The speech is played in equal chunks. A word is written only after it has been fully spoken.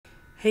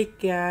Hey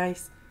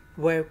guys,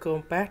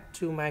 welcome back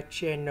to my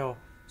channel.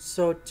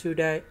 So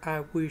today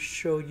I will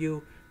show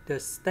you the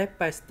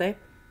step-by-step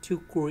to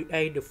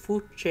create the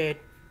food chain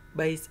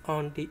based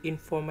on the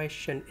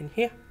information in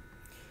here.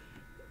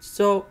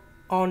 So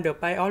on the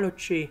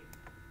biology,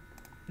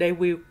 they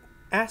will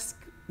ask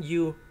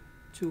you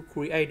to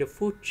create the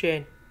food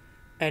chain,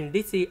 and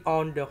this is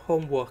on the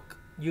homework.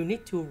 You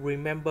need to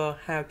remember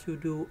how to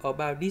do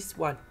about this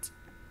one.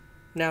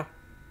 Now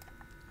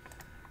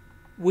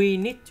we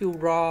need to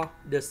draw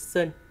the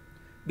sun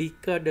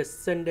because the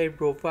sun they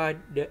provide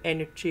the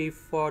energy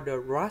for the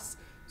rust,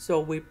 so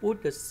we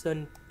put the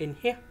sun in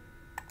here.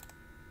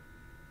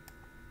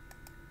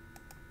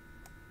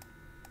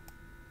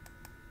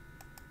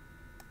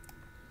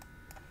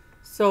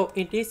 So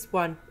in this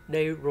one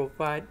they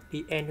provide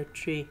the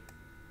energy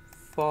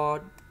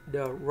for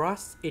the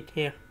rust in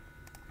here.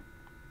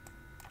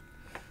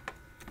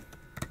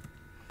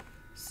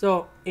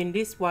 So in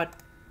this one,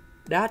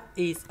 that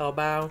is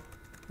about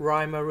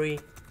primary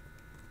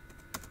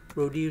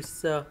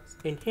producer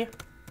in here.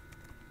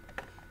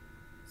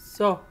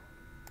 So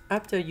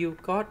after you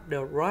got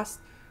the rust,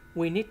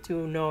 we need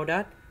to know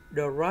that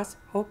the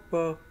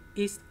grasshopper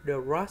is the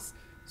rust.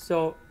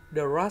 So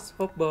the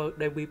grasshopper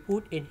that we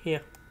put in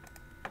here.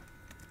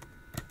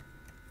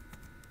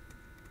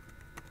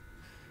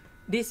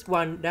 This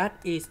one that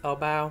is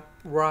about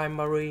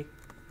primary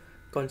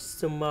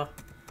consumer.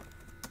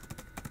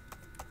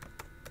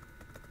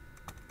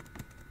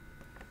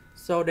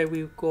 So they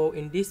will go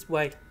in this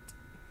way.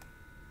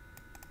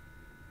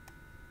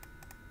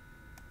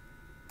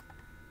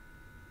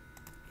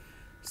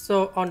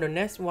 So on the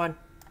next one,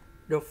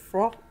 the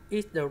frog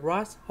is the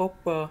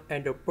grasshopper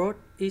and the bird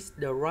is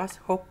the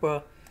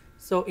grasshopper.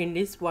 So in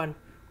this one,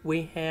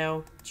 we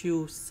have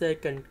 2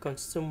 second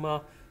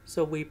consumer.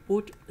 So we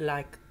put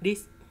like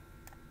this.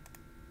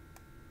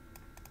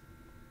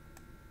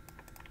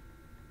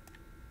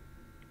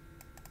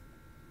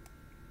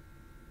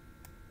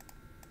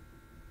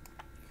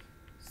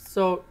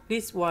 So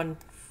this one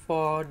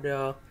for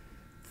the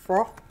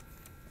frog,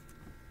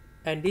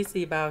 and this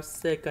is about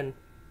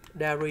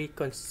secondary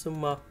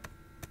consumer.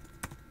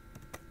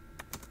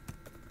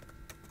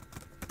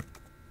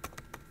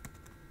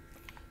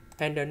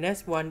 And the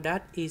next one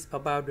that is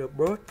about the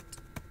bird,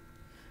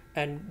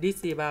 and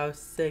this is about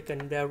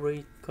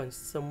secondary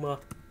consumer.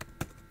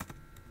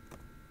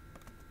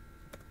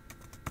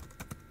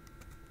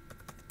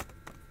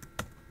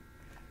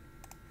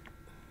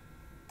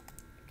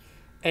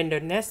 And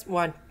the next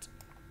one,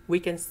 we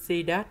can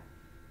see that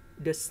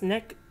the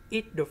snake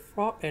eat the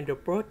frog and the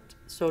bird,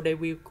 so they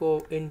will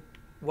go in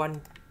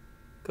one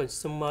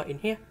consumer in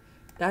here.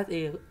 That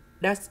is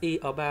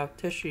about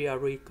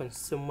tertiary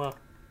consumer.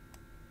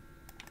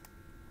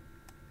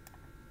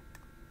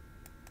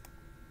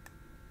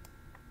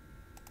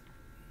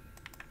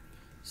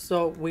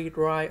 So we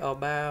write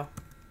about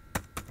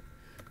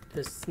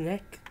the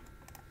snake,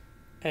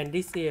 and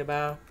this is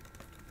about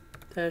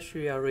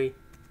tertiary.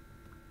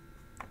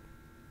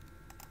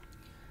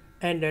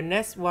 And the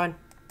next one,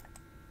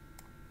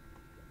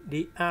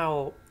 the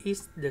owl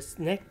is the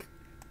snake,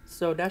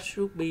 so that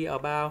should be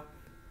about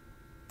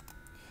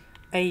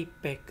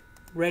apex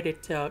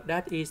predator.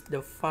 That is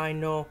the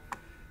final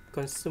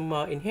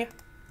consumer in here.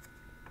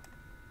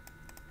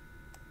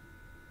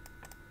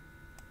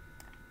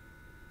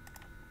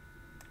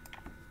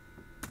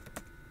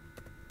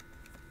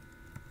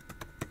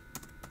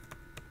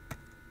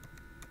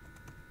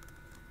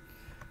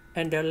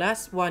 And the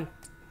last one,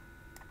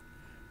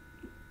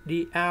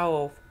 the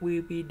owl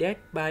will be dead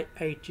by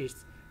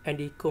ages and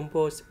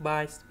decomposed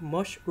by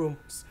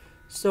mushrooms.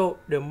 So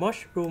the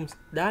mushrooms,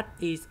 that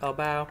is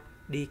about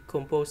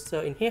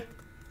decomposer in here.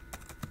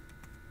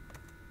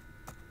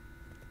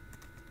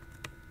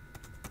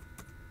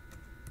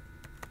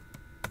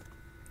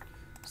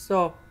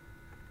 So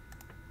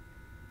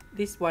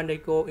this one they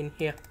go in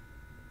here.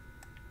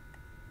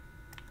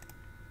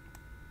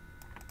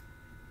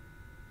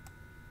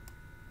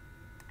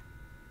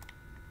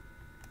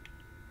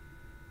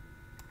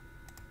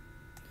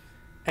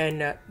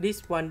 And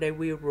this one they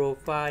will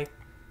provide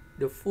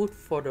the food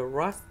for the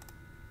rust.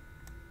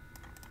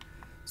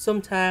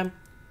 Sometimes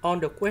on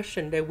the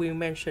question they will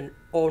mention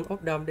all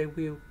of them they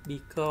will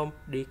become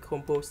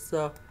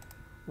decomposer.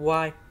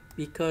 Why?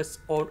 Because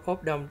all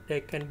of them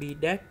they can be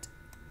dead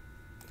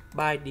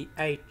by the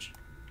age,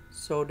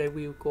 so they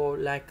will go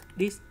like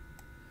this.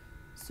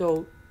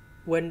 So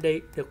when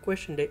the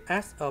question they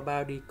ask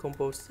about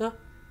decomposer,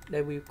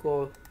 they will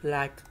go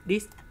like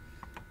this.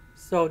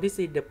 So this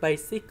is the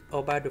basic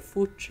about the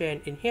food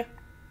chain in here.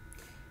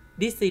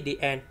 This is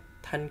the end.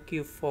 Thank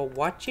you for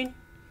watching.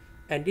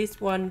 And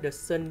this one, the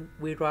sun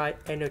will write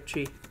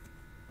energy.